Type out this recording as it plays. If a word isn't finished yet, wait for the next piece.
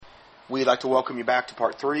We'd like to welcome you back to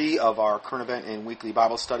part 3 of our current event and weekly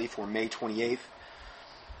Bible study for May 28th,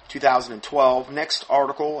 2012. Next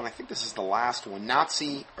article, and I think this is the last one,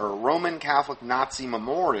 Roman Catholic Nazi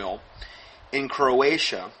Memorial in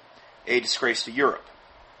Croatia, a disgrace to Europe.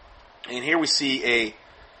 And here we see a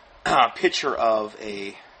picture of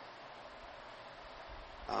this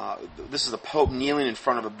is the Pope kneeling in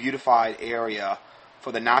front of a beautified area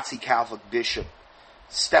for the Nazi Catholic Bishop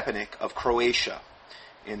Stepanek of Croatia.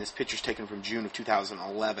 And this picture is taken from June of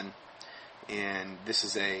 2011. And this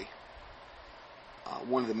is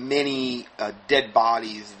one of the many dead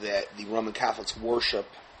bodies that the Roman Catholics worship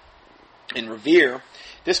and revere.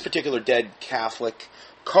 This particular dead Catholic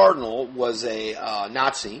cardinal was a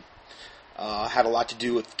Nazi. Had a lot to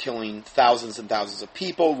do with killing thousands and thousands of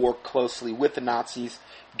people, worked closely with the Nazis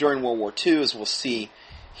during World War II, as we'll see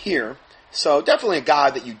here. So definitely a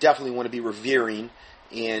guy that you definitely want to be revering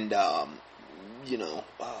and,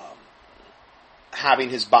 having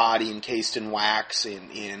his body encased in wax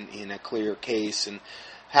in a clear case and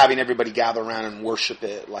having everybody gather around and worship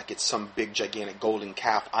it like it's some big, gigantic golden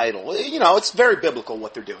calf idol. It's very biblical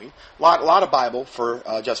what they're doing. A lot of Bible for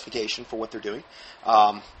justification for what they're doing.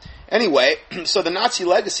 Anyway, so the Nazi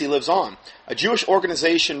legacy lives on. A Jewish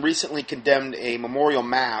organization recently condemned a memorial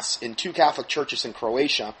mass in 2 Catholic churches in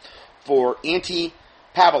Croatia for Ante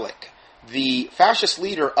Pavelic, the fascist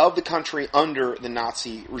leader of the country under the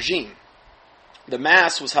Nazi regime. The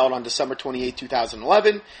Mass was held on December 28,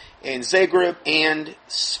 2011 in Zagreb and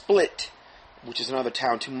Split, which is another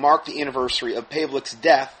town, to mark the anniversary of Pavelic's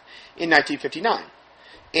death in 1959,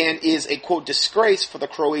 and is a, quote, disgrace for the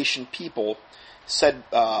Croatian people, said,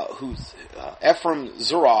 Efrem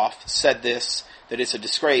Zurov said this, that it's a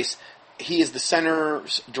disgrace. He is the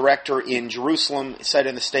center's director in Jerusalem, said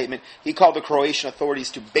in the statement, he called the Croatian authorities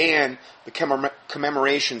to ban the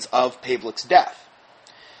commemorations of Pavelic's death.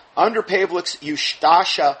 Under Pavelic's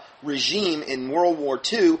Ustasha regime in World War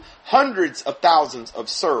II, hundreds of thousands of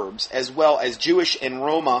Serbs, as well as Jewish and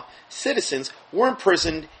Roma citizens, were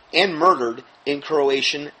imprisoned and murdered in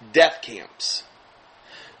Croatian death camps.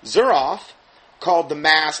 Zurov called the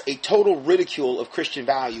Mass a total ridicule of Christian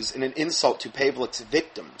values and an insult to Pavelic's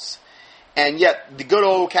victims. And yet, the good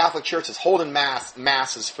old Catholic Church is holding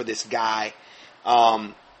masses for this guy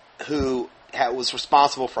who was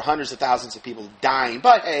responsible for hundreds of thousands of people dying.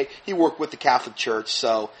 But, hey, he worked with the Catholic Church,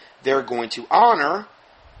 so they're going to honor,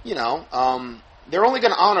 they're only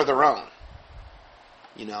going to honor their own.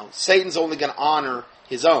 Satan's only going to honor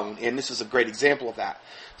his own, and this is a great example of that.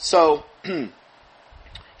 So,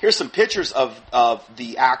 here's some pictures of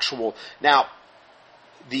the actual... Now,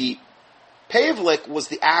 the Pavelic was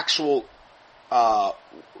the actual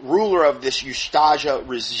ruler of this Ustasha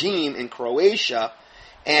regime in Croatia,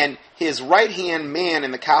 and his right-hand man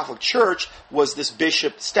in the Catholic Church was this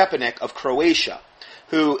Bishop Stepanek of Croatia,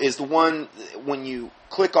 who is the one, when you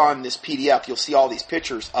click on this PDF, you'll see all these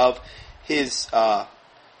pictures of his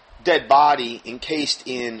dead body encased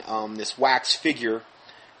in this wax figure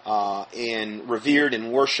and revered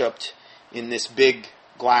and worshipped in this big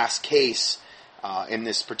glass case in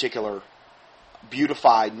this particular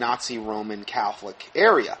beautified Nazi Roman Catholic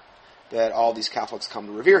area that all these Catholics come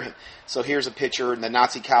to revere him. So here's a picture, and the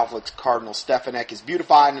Nazi Catholic Cardinal Stepanek is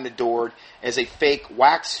beautified and adored as a fake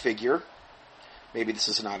wax figure. Maybe this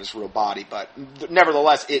is not his real body, but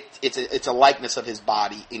nevertheless, it's a likeness of his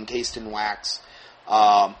body encased in wax,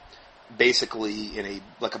 basically in a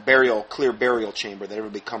clear burial chamber that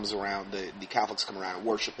everybody comes around, the Catholics come around and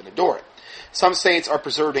worship and adore it. Some saints are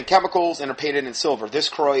preserved in chemicals and are painted in silver. This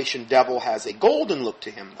Croatian devil has a golden look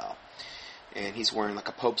to him, though. And he's wearing like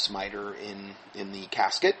a Pope's mitre in the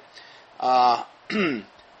casket.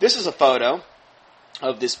 This is a photo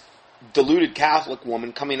of this deluded Catholic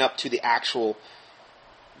woman coming up to the actual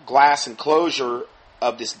glass enclosure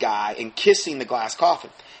of this guy and kissing the glass coffin.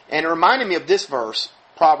 And it reminded me of this verse,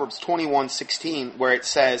 Proverbs 21:16, where it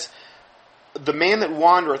says, "The man that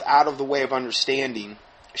wandereth out of the way of understanding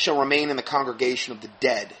shall remain in the congregation of the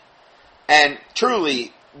dead." And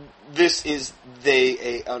truly, this is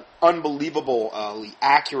an unbelievably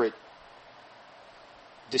accurate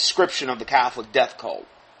description of the Catholic death cult.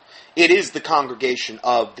 It is the congregation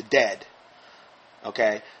of the dead.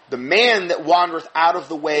 Okay? The man that wandereth out of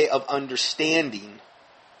the way of understanding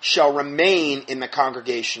shall remain in the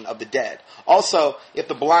congregation of the dead. Also, if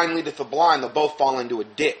the blind leadeth the blind, they'll both fall into a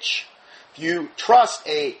ditch. If you trust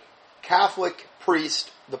a Catholic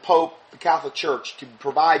priest, the Pope, the Catholic Church, to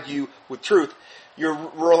provide you with truth, you're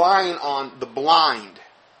relying on the blind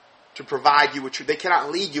to provide you with truth. They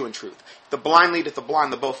cannot lead you in truth. If the blind leadeth the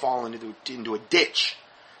blind, they'll both fall into a ditch.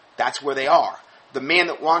 That's where they are. the man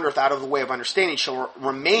that wandereth out of the way of understanding shall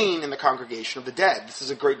remain in the congregation of the dead. This is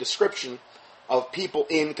a great description of people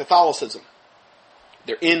in Catholicism.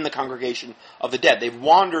 They're in the congregation of the dead. They've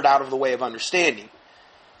wandered out of the way of understanding.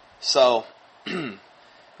 So,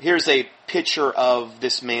 here's a picture of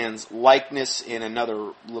this man's likeness in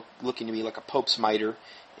another looking to be like a Pope's mitre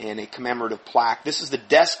and a commemorative plaque. This is the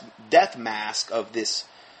death mask of this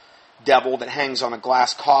devil that hangs on a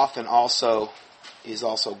glass coffin, is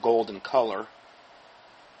also gold in color.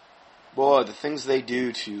 Boy, the things they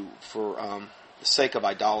do for the sake of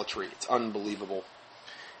idolatry, it's unbelievable.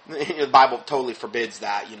 The Bible totally forbids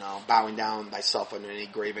that, bowing down thyself unto any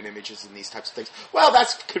graven images and these types of things. Well,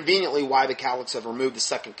 that's conveniently why the Catholics have removed the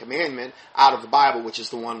second commandment out of the Bible, which is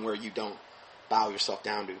the one where you don't bow yourself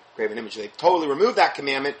down to graven image. They've totally removed that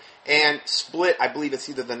commandment and split, I believe it's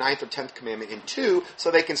either the 9th or 10th commandment in two, so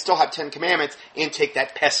they can still have 10 commandments and take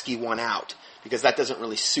that pesky one out, because that doesn't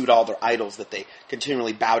really suit all their idols that they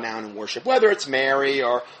continually bow down and worship, whether it's Mary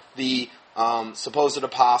or the supposed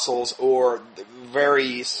apostles or the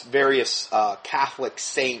various Catholic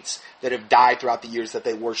saints that have died throughout the years that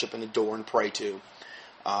they worship and adore and pray to.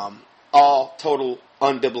 All total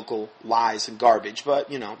unbiblical lies and garbage, but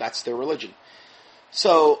that's their religion.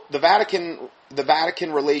 So the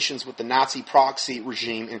Vatican relations with the Nazi proxy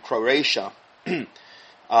regime in Croatia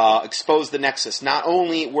exposed the nexus. Not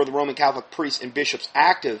only were the Roman Catholic priests and bishops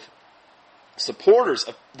active supporters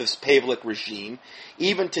of this Pavlik regime,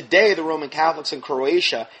 even today the Roman Catholics in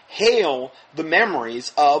Croatia hail the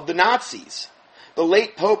memories of the Nazis. The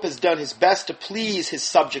late Pope has done his best to please his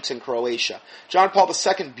subjects in Croatia. John Paul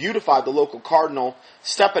II beautified the local Cardinal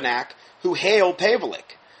Stepanak, who hailed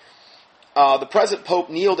Pavlik. The present Pope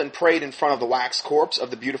kneeled and prayed in front of the wax corpse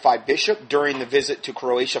of the beatified bishop during the visit to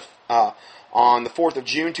Croatia on the 4th of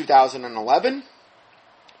June 2011.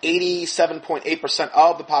 87.8%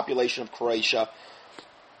 of the population of Croatia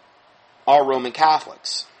are Roman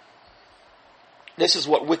Catholics. This is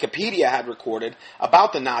what Wikipedia had recorded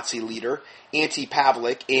about the Nazi leader, Ante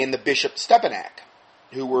Pavlik, and the Bishop Stepanak,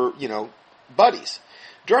 who were, buddies.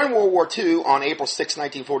 During World War II, on April 6,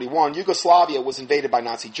 1941, Yugoslavia was invaded by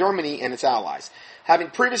Nazi Germany and its allies. Having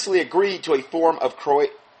previously agreed to form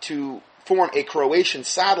a Croatian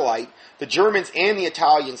satellite, the Germans and the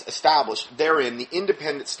Italians established therein the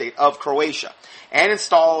independent state of Croatia and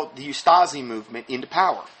installed the Ustasi movement into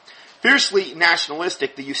power. Fiercely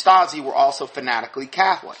nationalistic, the Ustasi were also fanatically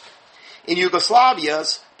Catholic. In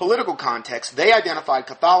Yugoslavia's political context, they identified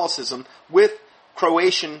Catholicism with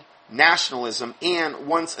Croatian nationalism and,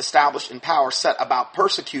 once established in power, set about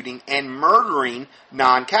persecuting and murdering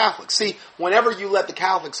non-Catholics. See, whenever you let the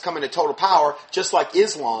Catholics come into total power, just like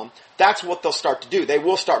Islam, that's what they'll start to do. They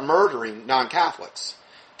will start murdering non-Catholics.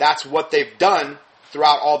 That's what they've done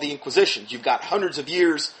throughout all the Inquisitions. You've got hundreds of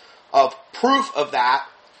years of proof of that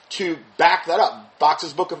to back that up.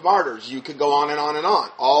 Fox's Book of Martyrs, you can go on and on and on.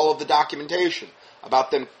 All of the documentation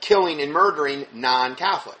about them killing and murdering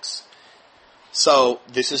non-Catholics. So,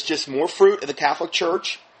 this is just more fruit of the Catholic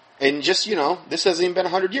Church, and just, this hasn't even been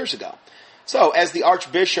 100 years ago. So, as the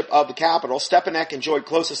Archbishop of the capital, Stepanak enjoyed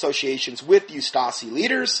close associations with Ustasi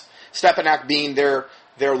leaders, Stepanak being their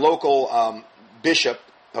local bishop,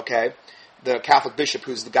 okay, the Catholic bishop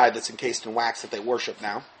who's the guy that's encased in wax that they worship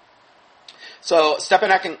now. So,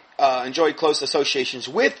 Stepanak enjoyed close associations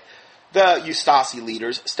with the Ustasi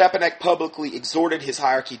leaders. Stepanak publicly exhorted his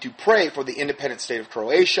hierarchy to pray for the independent state of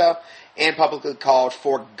Croatia and publicly called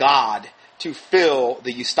for God to fill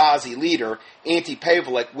the Ustasi leader, Ante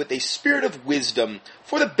Pavlik, with a spirit of wisdom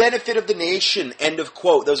for the benefit of the nation. End of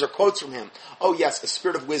quote. Those are quotes from him. Oh yes, a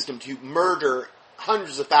spirit of wisdom to murder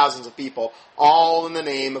hundreds of thousands of people, all in the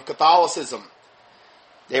name of Catholicism.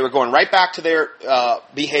 They were going right back to their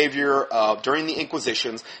behavior during the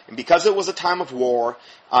Inquisitions, and because it was a time of war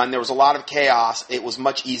and there was a lot of chaos, it was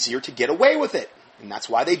much easier to get away with it, and that's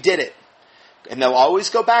why they did it. And they'll always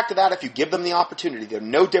go back to that if you give them the opportunity. They're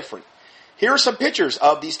no different. Here are some pictures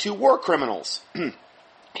of these two war criminals.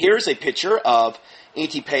 Here's a picture of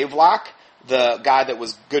Ante Pavlik, the guy that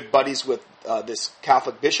was good buddies with this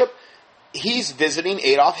Catholic bishop. He's visiting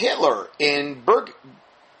Adolf Hitler in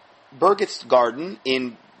Berchtesgaden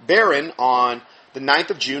in Baren on the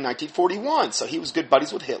 9th of June, 1941. So he was good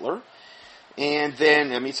buddies with Hitler. And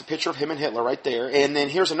then, it's a picture of him and Hitler right there. And then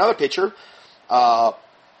here's another picture. Pavlik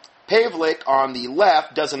on the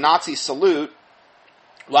left does a Nazi salute,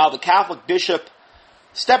 while the Catholic bishop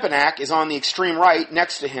Stepanak is on the extreme right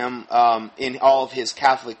next to him in all of his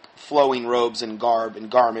Catholic flowing robes and garb and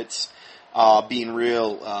garments, being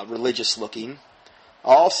real religious looking.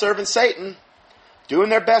 All serving Satan, doing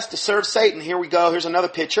their best to serve Satan. Here we go. Here's another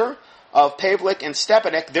picture of Pavlik and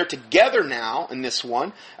Stepanek. They're together now in this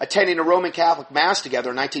one, attending a Roman Catholic Mass together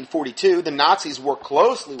in 1942. The Nazis worked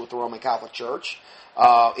closely with the Roman Catholic Church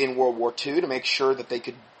in World War II to make sure that they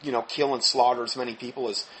could, kill and slaughter as many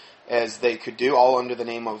people as they could do, all under the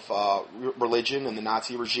name of religion and the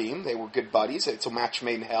Nazi regime. They were good buddies. It's a match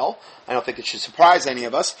made in hell. I don't think it should surprise any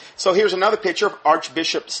of us. So here's another picture of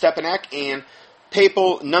Archbishop Stepanek and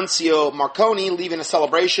Papal Nuncio Marconi leaving a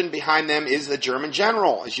celebration. Behind them is the German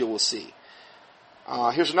general, as you will see.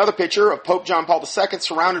 Here's another picture of Pope John Paul II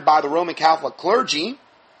surrounded by the Roman Catholic clergy,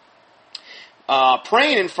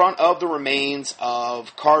 praying in front of the remains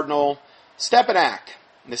of Cardinal Stepanek.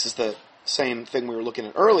 This is the same thing we were looking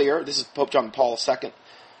at earlier. This is Pope John Paul II.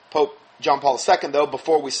 Pope John Paul II, though,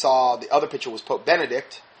 before we saw the other picture was Pope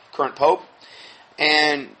Benedict, current Pope.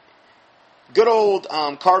 And good old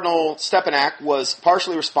Cardinal Stepanek was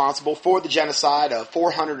partially responsible for the genocide of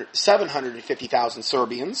 750,000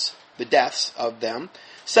 Serbians, the deaths of them,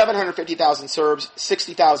 750,000 Serbs,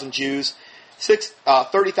 60,000 Jews,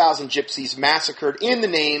 30,000 Gypsies massacred in the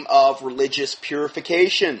name of religious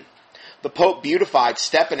purification. The Pope beatified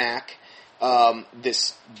Stepanek,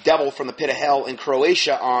 this devil from the pit of hell in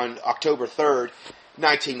Croatia on October 3rd,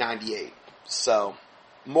 1998. So,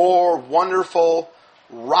 more wonderful,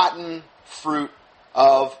 rotten fruit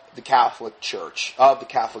of the Catholic Church, of the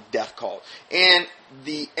Catholic death cult. And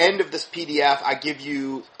the end of this PDF, I give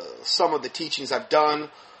you some of the teachings I've done,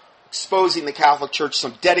 exposing the Catholic Church,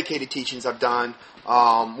 some dedicated teachings I've done.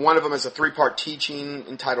 One of them is a 3-part teaching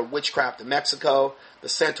entitled Witchcraft in Mexico, the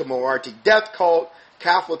Santa Muerte death cult,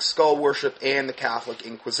 Catholic skull worship, and the Catholic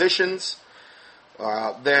Inquisitions.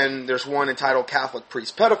 Then there's one entitled Catholic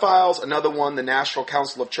Priest Pedophiles. Another one, the National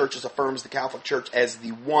Council of Churches affirms the Catholic Church as the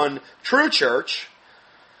one true church.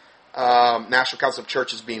 National Council of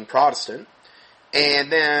Churches being Protestant.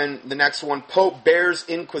 And then the next one, Pope bears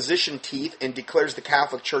Inquisition teeth and declares the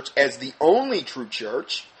Catholic Church as the only true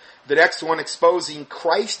church. The next one, exposing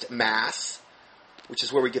Christ Mass, which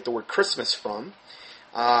is where we get the word Christmas from.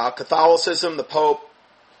 Catholicism, the Pope,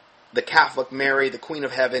 the Catholic Mary, the Queen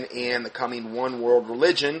of Heaven, and the coming one world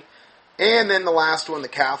religion. And then the last one, the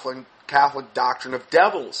Catholic doctrine of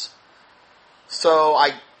devils. So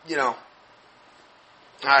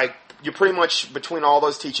you pretty much, between all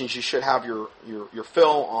those teachings, you should have your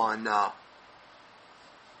fill on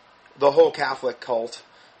the whole Catholic cult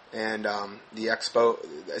and the expo.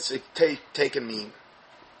 It's taken me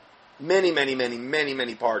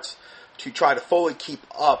many parts to try to fully keep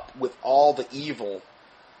up with all the evil.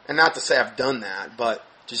 And not to say I've done that, but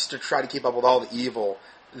just to try to keep up with all the evil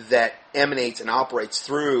that emanates and operates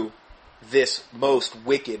through this most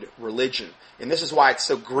wicked religion. And this is why it's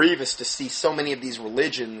so grievous to see so many of these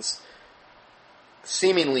religions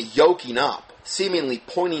seemingly yoking up, seemingly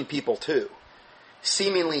pointing people to,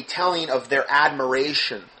 seemingly telling of their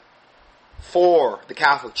admiration for the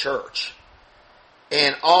Catholic Church.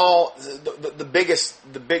 And all the biggest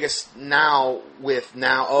now,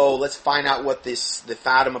 let's find out what the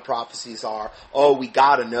Fatima prophecies are. Oh, we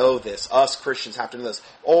gotta know this. Us Christians have to know this.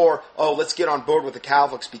 Or, let's get on board with the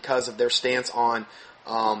Catholics because of their stance on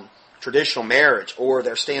traditional marriage or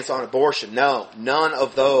their stance on abortion. No, none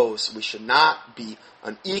of those. We should not be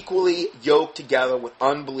unequally yoked together with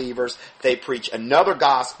unbelievers. They preach another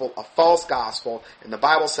gospel, a false gospel, and the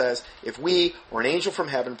Bible says, if we or an angel from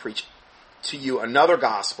heaven preach to you another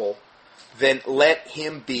gospel, then let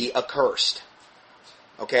him be accursed.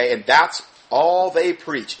 Okay, and that's all they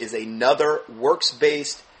preach, is another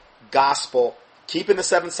works-based gospel, keeping the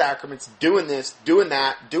 7 sacraments, doing this, doing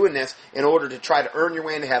that, doing this, in order to try to earn your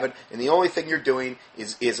way into heaven, and the only thing you're doing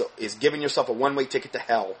is giving yourself a one-way ticket to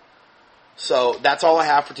hell. So that's all I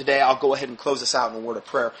have for today. I'll go ahead and close this out in a word of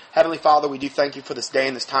prayer. Heavenly Father, we do thank you for this day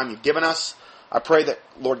and this time you've given us. I pray that,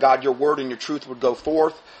 Lord God, your word and your truth would go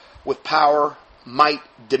forth with power, might,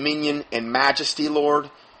 dominion, and majesty,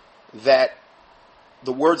 Lord, that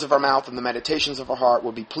the words of our mouth and the meditations of our heart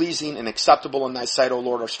will be pleasing and acceptable in thy sight, O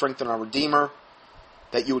Lord, our strength and our Redeemer,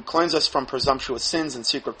 that you would cleanse us from presumptuous sins and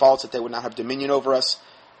secret faults, that they would not have dominion over us,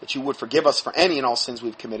 that you would forgive us for any and all sins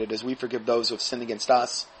we've committed, as we forgive those who have sinned against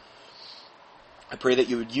us. I pray that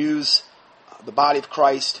you would use the body of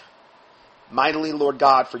Christ mightily, Lord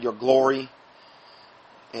God, for your glory,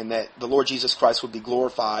 and that the Lord Jesus Christ would be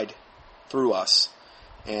glorified through us,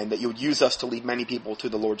 and that you would use us to lead many people to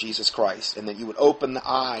the Lord Jesus Christ, and that you would open the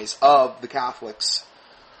eyes of the Catholics,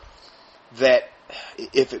 that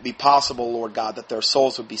if it be possible, Lord God, that their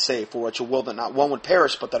souls would be saved, for it's your will that not one would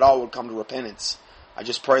perish, but that all would come to repentance. I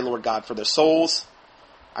just pray, Lord God, for their souls.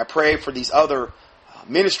 I pray for these other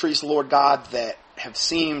ministries, Lord God, that have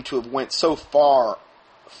seemed to have went so far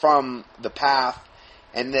from the path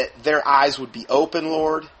and that their eyes would be open,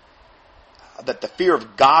 Lord, that the fear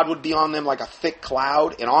of God would be on them like a thick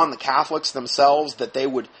cloud, and on the Catholics themselves, that they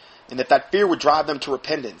would, and that fear would drive them to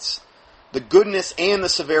repentance. The goodness and the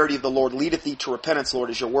severity of the Lord leadeth thee to repentance, Lord,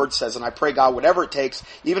 as your word says. And I pray, God, whatever it takes,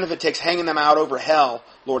 even if it takes hanging them out over hell,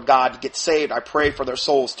 Lord God, to get saved, I pray for their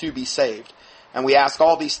souls to be saved. And we ask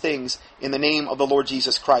all these things in the name of the Lord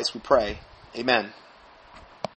Jesus Christ, we pray. Amen.